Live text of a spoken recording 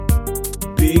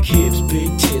Big hips, big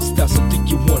tits, thought something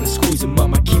you wanna squeeze. And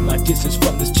mama, keep my distance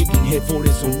from this chicken head for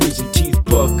this no reason. Teeth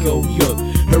buck, oh yuck,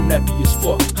 her nappy as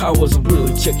fuck. I wasn't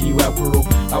really checking you out, girl,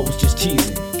 I was just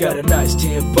teasing. Got a nice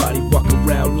tan body, walk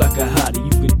around like a hottie.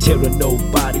 You can tell her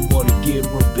nobody wanna get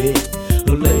her bed.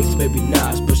 Her legs may be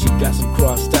nice, but she got some cross